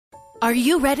Are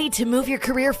you ready to move your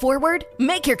career forward?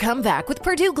 Make your comeback with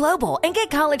Purdue Global and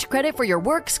get college credit for your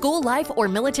work, school life, or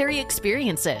military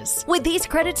experiences. With these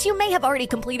credits, you may have already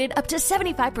completed up to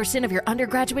 75% of your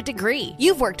undergraduate degree.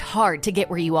 You've worked hard to get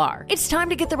where you are. It's time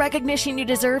to get the recognition you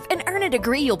deserve and earn a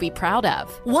degree you'll be proud of.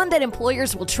 One that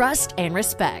employers will trust and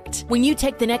respect. When you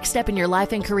take the next step in your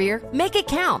life and career, make it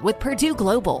count with Purdue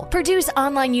Global, Purdue's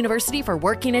online university for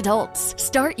working adults.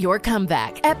 Start your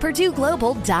comeback at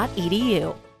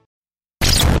purdueglobal.edu.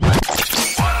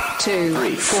 2,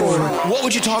 3, 4. What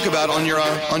would you talk about on your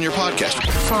podcast?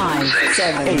 5,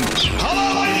 7, 8.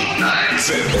 Hello, 9,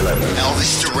 10, 11.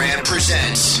 Elvis Duran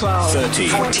presents 12, 13,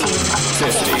 14,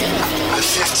 15. The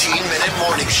 15-minute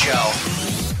morning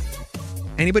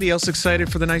show. Anybody else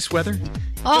excited for the nice weather?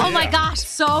 Oh my gosh,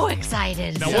 so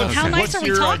excited. Now, How nice are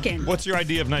we talking? What's your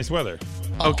idea of nice weather?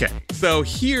 Okay, so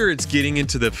here it's getting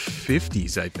into the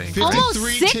 50s, I think. Almost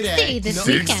 53 60 today. this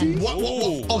No. weekend. What?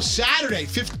 Oh, Saturday,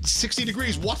 60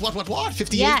 degrees. What?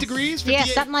 58 Yes. degrees? 58?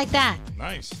 Yeah, something like that.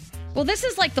 Nice. Well, this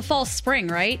is like the fall spring,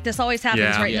 right? This always happens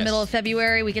Yeah. right in the Yes. middle of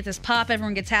February. We get this pop,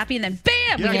 everyone gets happy, and then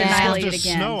bam, we get it's annihilated supposed to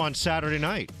again. snow on Saturday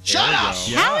night. Shut up!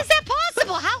 How is that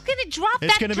possible? How can it drop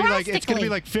It's that gonna be drastically? it's gonna be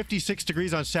like 56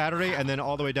 degrees on Saturday, and then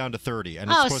all the way down to 30.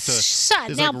 And it's Oh, supposed to shut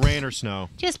it's now. like rain or snow.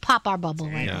 Just pop our bubble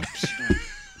right Yeah.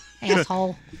 now.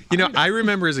 Asshole. You know, I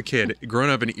remember as a kid growing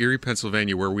up in Erie,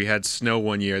 Pennsylvania, where we had snow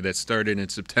one year that started in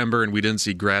September and we didn't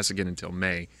see grass again until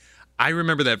May. I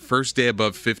remember that first day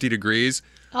above 50 degrees.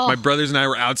 Oh. My brothers and I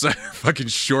were outside in fucking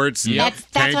shorts and That's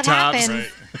tank what tops. happens.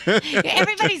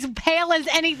 Everybody's pale as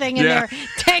anything in Yeah. their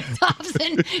tank tops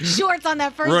and shorts on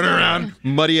that first Running day. around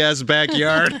muddy ass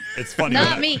backyard. It's funny.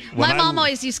 Not when me. when My mom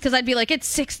always used, because I'd be like, it's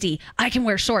 60. I can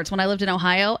wear shorts when I lived in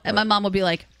Ohio. And my mom would be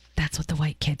like, that's what the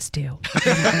white kids do.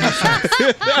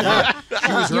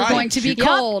 You're going to be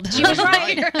cold. She was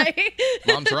right. right?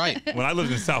 Mom's right. When I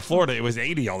lived in South Florida, it was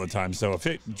 80 all the time. So if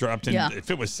it dropped in, Yeah. if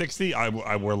it was 60, I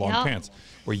wore long Yep. pants.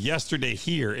 Where yesterday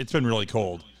here, it's been really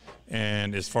cold.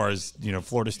 And as far as,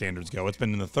 Florida standards go, it's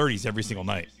been in the 30s every single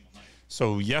night.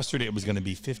 So yesterday it was going to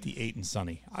be 58 and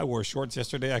sunny. I wore shorts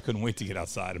yesterday. I couldn't wait to get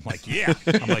outside. I'm like, yeah.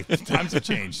 I'm like, times have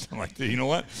changed. I'm like, you know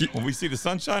what? When we see the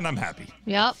sunshine, I'm happy.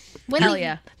 Yep. When Hell the,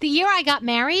 yeah. The year I got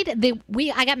married,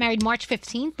 I got married March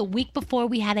 15th. The week before,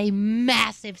 we had a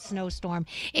massive snowstorm.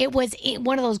 It was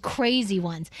one of those crazy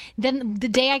ones. Then the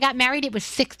day I got married, it was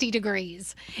 60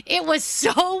 degrees. It was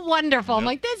so wonderful. I'm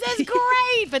like, this is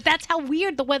great. But that's how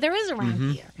weird the weather is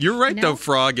around here. You're right, You know? though,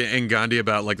 Frog and Gandhi,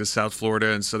 about like the South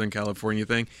Florida and Southern California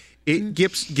thing. It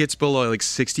gets below like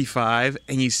 65,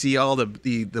 and you see all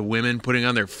the women putting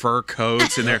on their fur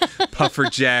coats and their puffer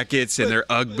jackets and their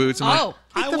Ugg boots. I'm like,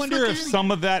 I wonder if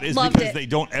some of that is Loved because it. they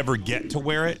don't ever get to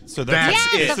wear it. So That's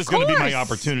that's it. this Of is going to be my course.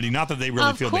 opportunity. Not that they really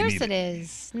Of feel they course need it it.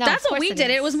 is. No, That's of what course we did.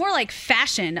 is. It was more like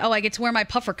fashion. Oh, I get to wear my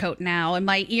puffer coat now and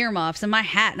my earmuffs and my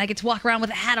hat, and I get to walk around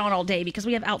with a hat on all day because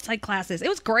we have outside classes. It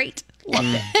was great. Loved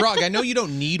it. Frog, I know you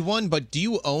don't need one, but do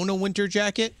you own a winter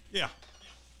jacket? Yeah.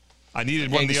 I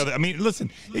needed one the other. I mean, listen,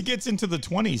 it gets into the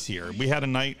 20s here. We had a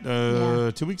night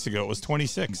 2 weeks ago. It was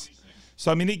 26.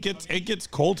 So I mean, it gets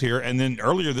cold here. And then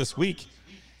earlier this week,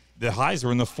 the highs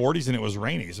were in the 40s and it was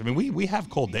rainy. So I mean, we have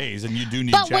cold days, and you do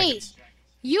need But jackets. wait,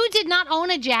 you did not own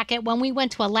a jacket when we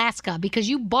went to Alaska because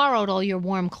you borrowed all your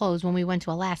warm clothes when we went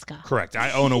to Alaska. Correct.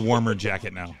 I own a warmer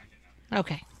jacket now.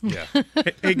 Okay. Yeah. hey,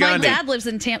 My Gandhi. dad lives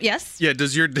in Tampa. Yes. Yeah,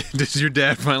 does your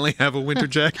dad finally have a winter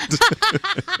jacket?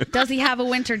 Does he have a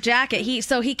winter jacket? He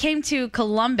came to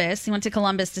Columbus. He went to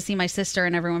Columbus to see my sister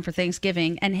and everyone for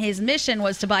Thanksgiving, and his mission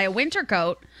was to buy a winter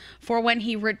coat for when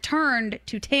he returned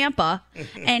to Tampa,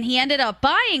 and he ended up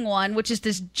buying one, which is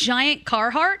this giant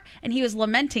Carhartt, and he was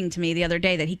lamenting to me the other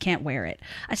day that he can't wear it.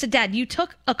 I said, Dad, you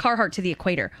took a Carhartt to the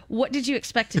equator. What did you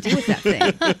expect to do with that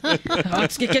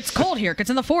thing? It gets cold here. It's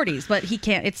in the 40s, but he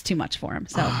can't. It's too much for him.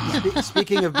 So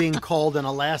Speaking of being cold in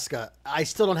Alaska, I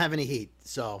still don't have any heat.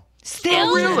 So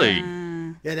Still? Really?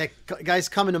 yeah, that guy's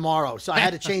coming tomorrow. So I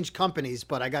had to change companies,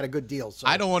 but I got a good deal. So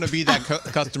I don't want to be that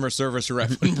customer service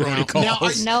rep when Brody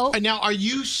calls. No. Now, are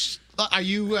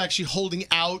you actually holding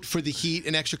out for the heat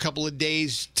an extra couple of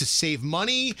days to save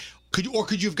money? Could you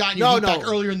have gotten your heat back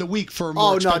earlier in the week for a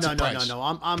more expensive price? No.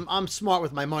 I'm smart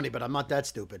with my money, but I'm not that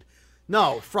stupid.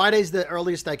 No, Friday's the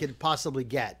earliest I could possibly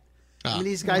get. I mean,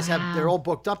 these guys they're all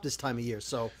booked up this time of year.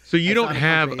 So You I don't found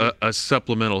have company- a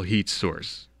supplemental heat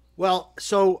source. Well,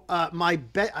 so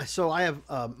so I have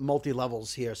multi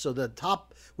levels here. So the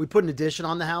top, we put an addition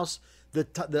on the house.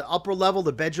 The upper level,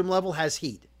 the bedroom level, has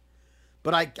heat,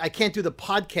 but I can't do the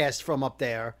podcast from up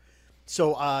there.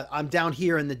 So I'm down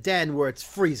here in the den where it's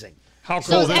freezing. How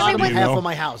So cold is is it? everyone- half of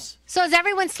my house. So is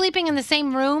everyone sleeping in the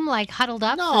same room, like huddled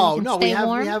up? so No, you can no, stay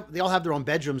warm? they all have their own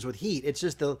bedrooms with heat. It's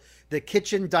just the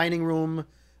kitchen, dining room,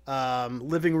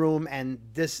 living room, and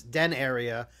this den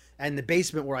area, and the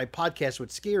basement where I podcast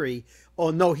with Scary. Oh,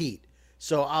 no heat.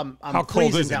 So I'm How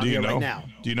cold freezing is it? down Do you here know? right now.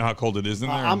 Do you know how cold it is in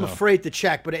there? or I'm no? afraid to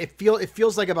check, but it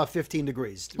feels like about 15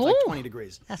 degrees, like Ooh, 20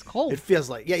 degrees. That's cold. It feels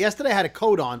like. Yeah, yesterday I had a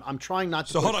coat on. I'm trying not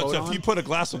to So put hold a on. coat So if you put a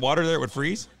glass of water there, it would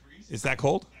freeze? Is that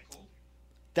cold?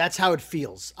 That's how it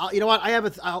feels. You know what?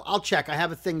 I'll check. I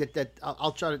have a thing that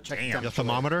I'll try to check. the The temperature.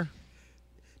 thermometer?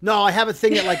 No, I have a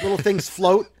thing that like little things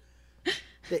float.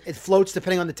 It floats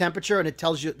depending on the temperature, and it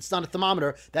tells you it's not a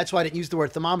thermometer. That's why I didn't use the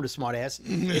word thermometer, smartass.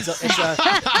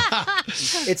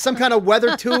 It's some kind of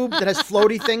weather tube that has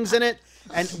floaty things in it,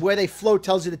 and where they float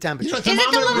tells you the temperature. You know, Is it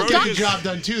the thermometer little would get the duck? job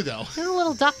done too, though. There's a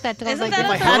little duck that goes Isn't like that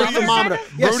this. If I had a thermometer?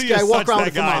 thermometer, yes, Brody I is walk such around that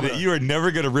with a guy thermometer. that you are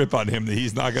never going to rip on him that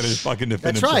he's not going to fucking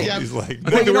defend That's right. himself. He's like, I think you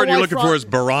the know word you're why, looking Frog? for is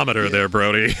barometer there,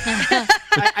 Brody.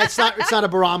 It's not a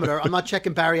barometer. I'm not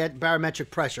checking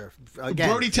barometric pressure. Again,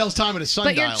 Brody tells time at a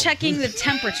sundial. But you're checking the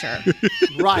temperature.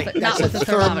 right? But That's not a with the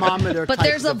thermometer. thermometer. But type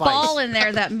there's a device. ball in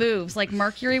there that moves, like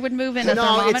mercury would move in a No,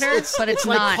 thermometer, but it's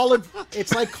like not. colored.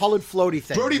 It's like colored floaty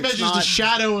things. Brody It's measures not- the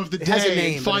shadow of the it has a day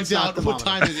name, and but finds it's not out what thermometer.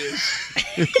 time it is.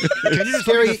 Can you just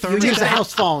Scary, look at you the use a thermostat?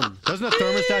 house phone. Doesn't the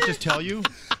thermostat just tell you?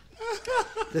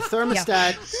 The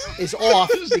thermostat is off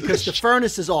because the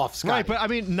furnace is off, Scott. Right, but I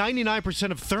mean,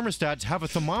 99% of thermostats have a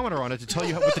thermometer on it to tell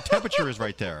you what the temperature is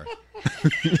right there.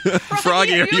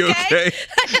 Froggy, are you okay?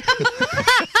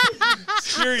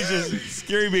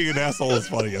 Scary being an asshole is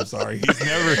funny. I'm sorry. He's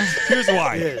never. Here's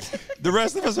why. The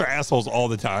rest of us are assholes all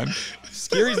the time.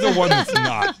 Scary's the one that's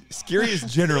not. Scary is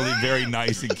generally very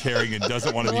nice and caring and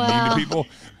doesn't want to be mean to people.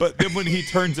 But then when he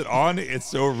turns it on, it's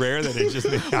so rare that it just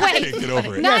I can't get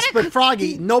over it. Yes, but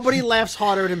Froggy, nobody laughs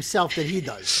harder at himself than he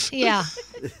does. Yeah.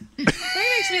 That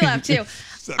makes me laugh too.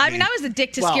 I mean, I was a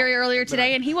dick to Well, Scary earlier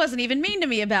today, and he wasn't even mean to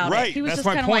me about it. Right, He was that's just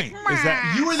my kind of point, like, is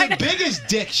that You were the biggest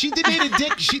dick. She made a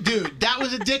dick. Dude, that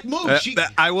was a dick move.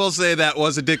 I will say that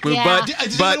was a dick move, Yeah.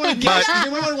 Does but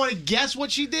anyone want to guess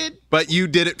what she did? but you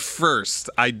did it first.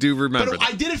 I do remember But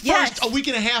I that. did it first Yes. a week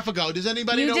and a half ago. Does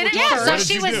anybody You know did what it you're first. So What did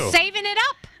she you was do? saving it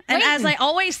up. and as waiting. I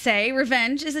always say,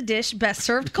 revenge is a dish best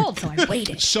served cold. So I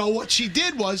waited. So what she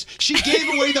did was she gave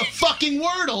away the fucking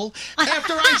Wordle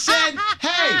after I said,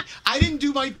 "Hey, I didn't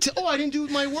do my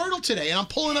Wordle today," and I'm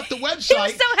pulling up the website. He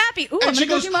was so happy. Ooh, I'm and she gonna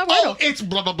go goes, do my "Oh, Wordle. it's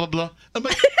blah blah blah blah." I'm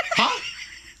like, "Huh?"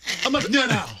 I'm like,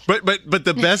 "No." But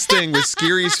the best thing was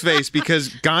Scary's face because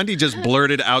Gandhi just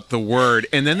blurted out the word,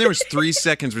 and then there was 3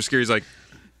 seconds where Scary's like,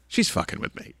 "She's fucking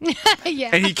with me,"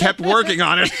 Yeah. and he kept working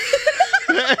on it.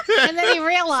 And then he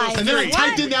realized. And then I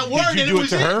typed in that word, Did you and do it it was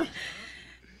to her?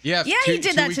 Yeah, Yeah, he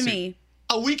did that to me.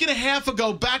 A week and a half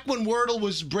ago, back when Wordle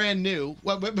was brand new,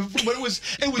 when it was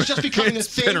just becoming a It's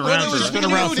thing. been around when it for- was It's been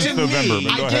new around to since me. November,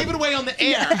 but go I ahead. gave it away on the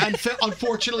air,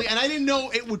 unfortunately, and I didn't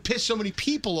know it would piss so many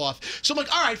people off. So I'm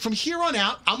like, all right, from here on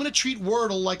out, I'm going to treat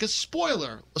Wordle like a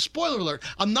spoiler alert.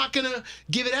 I'm not going to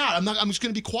give it out. I'm just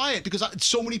going to be quiet because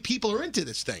so many people are into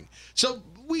this thing. So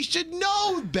we should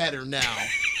know better now.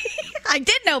 I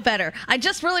did know better. I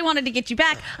just really wanted to get you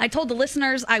back. I told the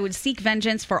listeners I would seek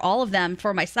vengeance for all of them,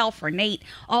 for myself, for Nate,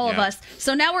 all of Yeah. us.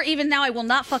 So now we're even. Now I will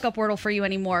not fuck up Wordle for you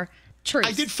anymore. Truth.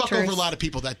 I did fuck Truth. over a lot of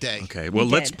people that day. Okay, well,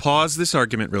 You let's did. pause this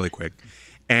argument really quick.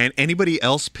 And anybody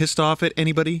else pissed off at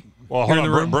anybody? Well, here hold in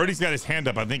on. the room? Brody's got his hand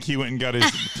up. I think he went and got his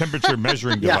temperature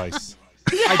measuring Yeah. device.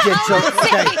 I did. So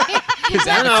okay.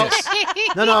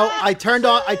 No. I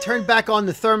turned back on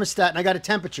the thermostat and I got a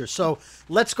temperature. So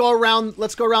let's go around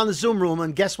the Zoom room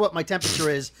and guess what my temperature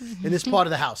is in this part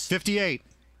of the house. 58.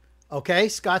 Okay,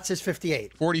 Scott says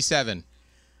 58. 47.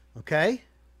 Okay,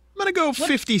 I'm gonna go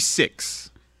 56.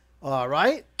 all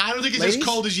right. I don't think it's Ladies? as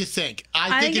cold as you think.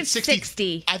 I think it's 60.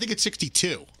 60. I think it's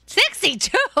 62.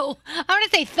 62. I'm going to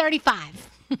say 35.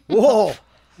 Whoa.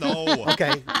 No.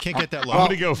 Okay. Can't get that low. I'm going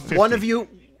to go 50. One of you,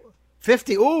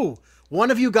 50. Ooh,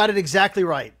 one of you got it exactly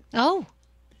right. Oh.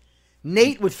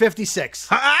 Nate with 56.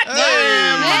 Yeah.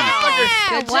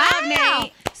 Good Wow. job,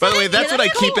 Nate. By the way, that's what I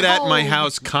keep it at in my cold.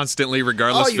 house constantly,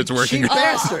 regardless if you it's working. cheap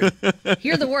bastard.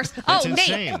 You're the worst. That's oh, Nate.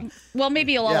 insane. Well,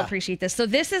 maybe you'll all Yeah. appreciate this. So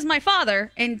this is my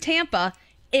father in Tampa,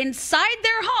 inside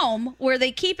their home where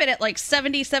they keep it at like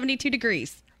 70, 72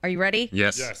 degrees. Are you ready?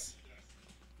 Yes. Yes.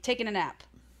 Taking a nap.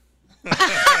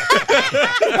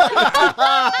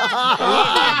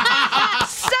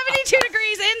 72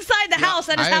 degrees inside inside the house.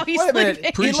 That is how he's Wait a minute. sleeping. He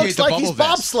Appreciate looks the like he's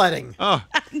bubble vest. bobsledding. Oh,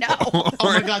 No. Oh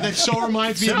my God, that so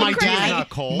reminds me of my crazy. dad. Not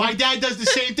cold. My dad does the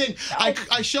same thing.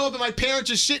 I show up and my parents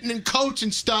are sitting in coats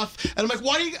and stuff, and I'm like,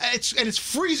 why do you? It's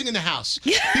freezing in the house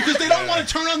because they don't want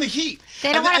to turn on the heat.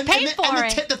 They don't want to pay for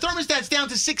it. The thermostat's down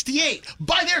to 68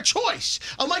 by their choice.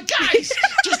 I'm like, guys,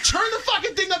 just turn the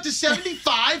fucking thing up to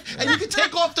 75, and you can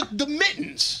take off the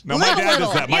mittens. No, my dad does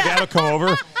little. that. My dad will come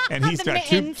over and he's The got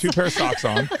mittens. two pair of socks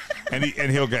on, and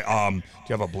he'll go,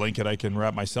 do you have a blanket I can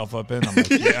wrap myself up in? I'm like,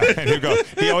 yeah. And he'll go.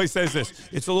 He always says this.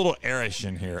 It's a little airish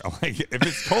in here. I'm like, if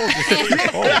it's cold, just say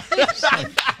it's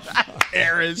cold.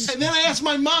 Eris. And then I asked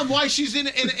my mom why she's in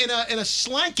a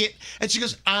slanket, and she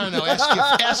goes, I don't know.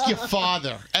 Ask your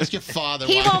father. Ask your father.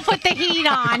 He why. won't put the heat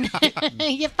on.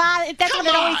 Your father. That's Come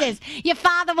what it always on. is. Your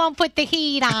father won't put the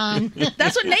heat on.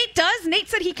 That's what Nate does. Nate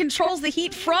said he controls the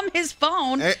heat from his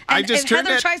phone. Hey, and I just if turned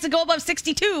Heather that- tries to go above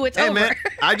 62, it's Hey, over. man,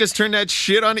 I just turned that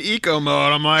shit on eco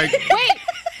mode. I'm like,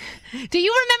 Wait. Do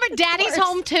you remember Daddy's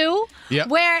Home too? Yep.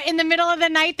 Where in the middle of the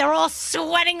night they're all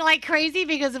sweating like crazy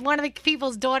because one of the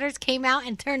people's daughters came out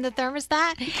and turned the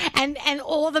thermostat, and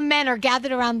all the men are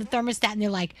gathered around the thermostat and they're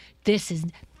like,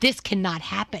 this cannot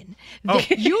happen.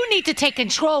 You need to take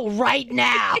control right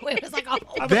now. It was like, oh,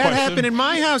 I have a that question. happened in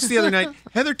my house the other night.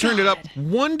 Heather turned it up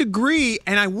 1 degree,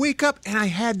 and I wake up and I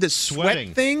had the Sweating.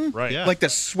 sweat thing, Right. Yeah. like the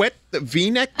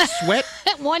V-neck sweat,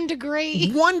 1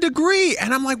 degree. 1 degree,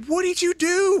 and I'm like, "What did you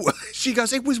do?" She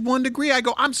goes, "It was 1 degree." I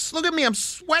go, look at me, I'm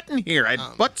sweating here. I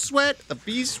had butt sweat, the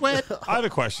bee sweat. I have a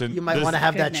question. You might want to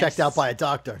have that checked out by a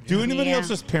doctor. Do anybody Yeah.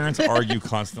 else's parents argue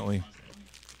constantly?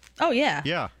 Oh, yeah.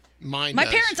 Yeah. Mine My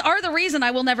does. parents are the reason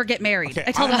I will never get married. Okay,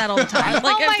 I tell them that all the time.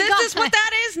 Like, Oh my if this God. is what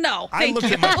that is, no. I Thank looked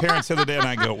you. at my parents the other day and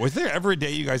I go, was there ever a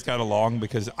day you guys got along?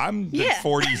 Because I'm Yeah.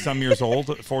 40 some years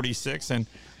old, 46, and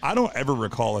I don't ever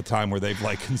recall a time where they've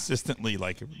like consistently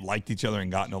like liked each other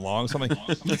and gotten along. So I'm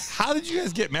like, how did you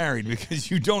guys get married? Because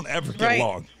you don't ever get Right.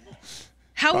 along.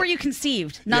 How were you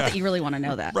conceived? Not Yeah. that you really want to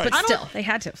know that, Right. but I don't- still, they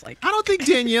had to. Like, I don't think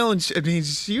Danielle and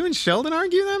you and Sheldon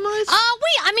argue that much.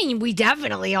 We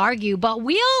definitely argue, but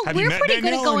we're Have you met pretty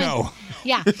good at Danielle or going. no?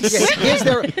 Yeah. Yeah,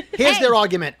 here's their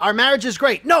argument. Our marriage is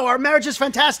great. No, our marriage is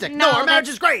fantastic. No, our marriage that's-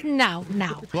 is great. No.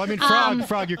 Well, I mean,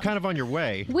 Frog, you're kind of on your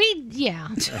way. Yeah.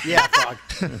 Yeah, Frog.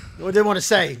 What did want to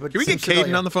say? But Can we get seems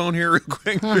familiar. Caden on the phone here real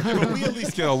quick? But we at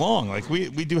least get along. Like we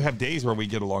do have days where we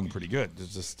get along pretty good.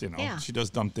 It's just Yeah. she does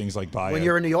dumb things like buy When a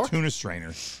you're in New York? tuna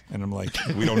strainer, and I'm like,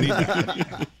 we don't need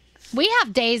that. We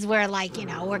have days where,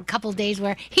 or a couple days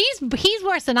where he's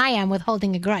worse than I am with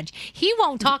holding a grudge. He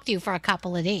won't talk to you for a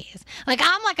couple of days. Like,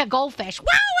 I'm like a goldfish. Wow,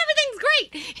 everything's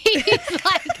great. He's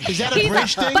like, Is that a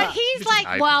British thing? But he's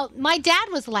like, well, my dad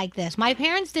was like this. My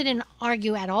parents didn't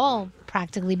argue at all,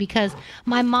 practically, because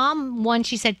my mom once,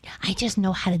 she said, I just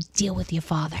know how to deal with your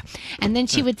father. And then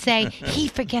she would say, he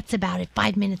forgets about it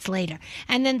 5 minutes later.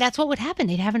 And then that's what would happen.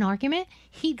 They'd have an argument.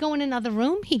 He'd go in another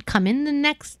room. He'd come in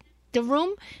the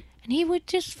room. And he would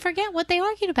just forget what they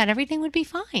argued about. Everything would be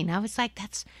fine. I was like,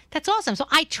 that's awesome. So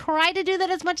I try to do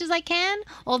that as much as I can,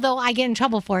 although I get in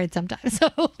trouble for it sometimes. So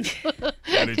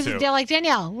I do too. they're like,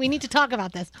 Danielle, we need to talk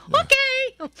about this.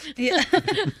 Okay. yeah.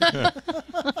 Yeah,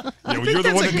 when you're the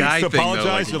that's one a that guy needs to thing, though,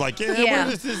 apologize. like- You're like, Yeah.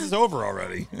 this is over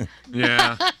already.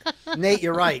 Yeah. Nate,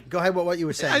 you're right. Go ahead with what you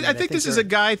were saying. I think this is a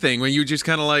guy thing when you just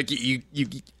kind of like you.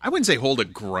 I wouldn't say hold a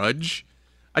grudge.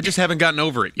 I just haven't gotten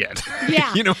over it yet.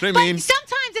 Yeah. You know what I But mean?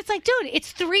 sometimes it's like, dude,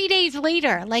 it's 3 days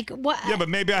later. Like, what? Yeah, but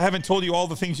maybe I haven't told you all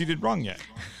the things you did wrong yet.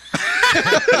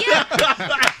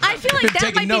 I feel like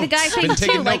that might be the guy thing Been too.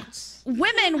 taking Like, notes.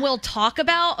 women will talk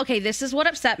about, okay, this is what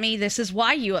upset me. This is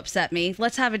why you upset me.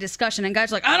 Let's have a discussion. And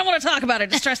guys are like, I don't want to talk about it.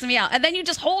 It's stressing me out. And then you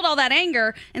just hold all that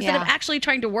anger instead of Yeah. actually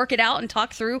trying to work it out and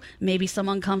talk through maybe some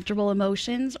uncomfortable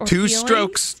emotions or Two feelings.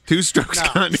 strokes.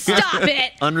 Gone. Stop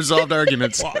it. Unresolved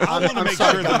arguments. Well, I want to make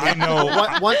sorry, sure that I know.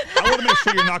 What? I want to make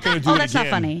sure you're not going to do Oh, it that's not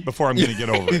again funny. before I'm going to get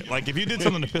over it. Like if you did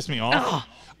something to piss me off,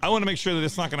 I want to make sure that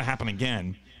it's not going to happen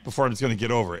again before I'm just going to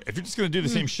get over it. If you're just going to do the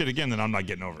same shit again, then I'm not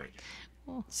getting over it.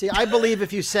 See, I believe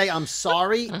if you say I'm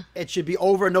sorry, it should be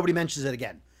over and nobody mentions it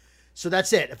again. So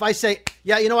that's it. If I say,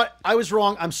 yeah, you know what, I was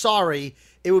wrong, I'm sorry,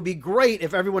 it would be great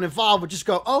if everyone involved would just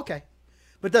go, oh, okay.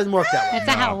 But it doesn't work that way. That's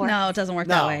not how it works. No, it doesn't work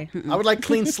No, that way. I would like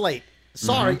clean slate.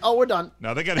 Sorry. Oh, we're done.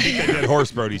 Now they got to beat that dead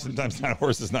horse, Brody. Sometimes that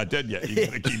horse is not dead yet. You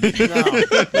got to keep beating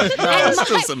it. And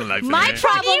Still something like my that.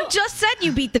 problem. You just said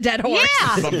you beat the dead horse.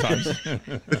 Yeah. Sometimes.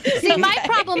 See, my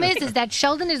problem is that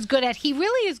Sheldon is good at. He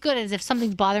really is good at if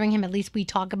something's bothering him. At least we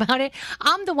talk about it.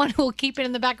 I'm the one who will keep it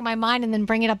in the back of my mind and then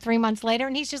bring it up 3 months later,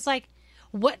 and he's just like,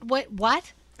 "What?"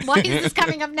 Why is this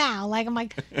coming up now? Like, I'm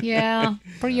like, yeah,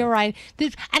 but you're right.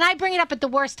 And I bring it up at the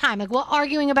worst time. Like, we're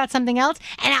arguing about something else,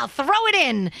 and I'll throw it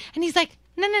in. And he's like,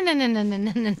 no.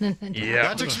 Yeah.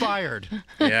 That's expired.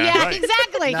 Yeah, Right.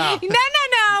 exactly. No.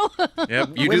 No. Yep.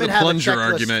 You Women do the have a plunger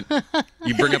checklist. argument.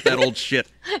 You bring up that old shit.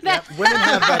 Women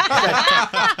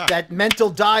have that mental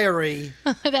diary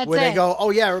That's where they it. go, oh,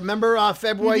 yeah, remember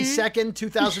February 2nd,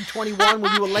 2021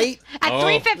 when you were late? At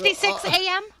 3:56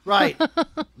 a.m.? Right.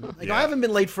 Like, I haven't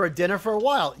been late for a dinner for a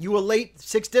while. You were late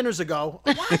 6 dinners ago.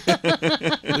 At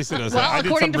least it does. Well, I did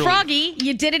according to something really- Froggy,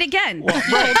 you did it again.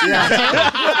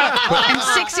 And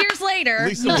 6 years later,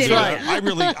 Lisa you was did it right.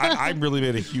 again. I really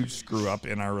made a huge screw up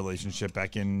in our relationship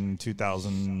back in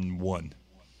 2001.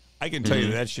 I can tell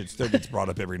you that shit still gets brought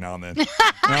up every now and then. And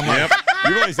I'm like,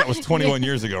 you realize that was 21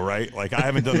 years ago, right? Like, I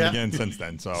haven't done it again since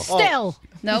then. So Still.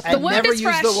 Nope. The And wound never is use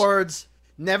fresh. the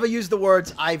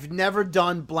words, I've never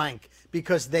done blank,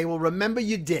 because they will remember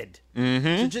you did.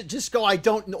 So just go, I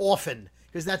don't often,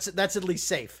 because that's at least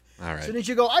safe. All right. As soon as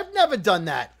you go, I've never done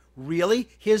that. Really?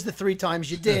 Here's the 3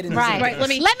 times you did. And Right. Right, let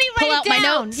me write pull it out my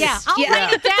down. notes. Yeah, I'll Yeah.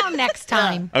 write it down next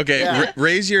time. Okay, Yeah.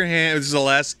 raise your hand. This is the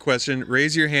last question.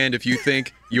 Raise your hand if you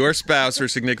think your spouse or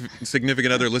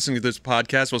significant other listening to this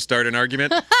podcast will start an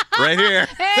argument. Right here.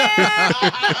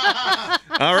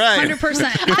 All right. 100%.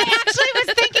 I actually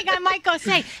was thinking I might go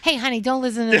say, hey, honey, don't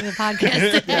listen to the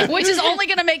podcast. Which is only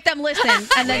going to make them listen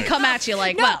and then come at you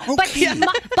like, well.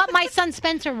 But my son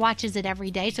Spencer watches it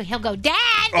every day, so he'll go, Dad,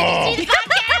 did you see the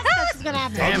podcast? That's what's going to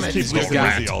happen. I'll just keep listening to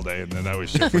Lizzie all day, and then I was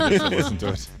shit for you to listen to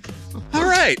it. All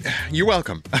right. You're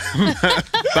welcome.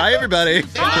 Bye, everybody.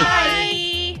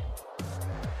 Bye.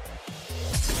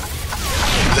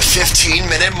 The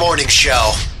 15-minute morning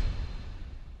show.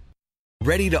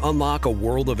 Ready to unlock a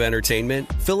world of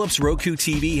entertainment? Philips Roku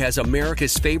TV has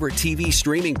America's favorite TV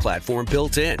streaming platform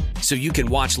built in. So you can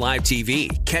watch live TV,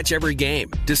 catch every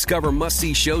game, discover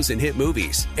must-see shows and hit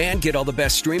movies, and get all the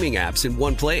best streaming apps in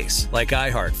one place, like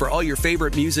iHeart for all your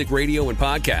favorite music, radio, and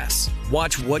podcasts.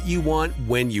 Watch what you want,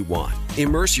 when you want.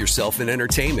 Immerse yourself in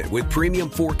entertainment with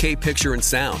premium 4K picture and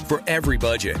sound for every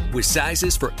budget, with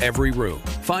sizes for every room.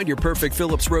 Find your perfect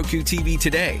Philips Roku TV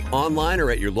today, online or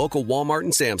at your local Walmart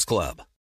and Sam's Club.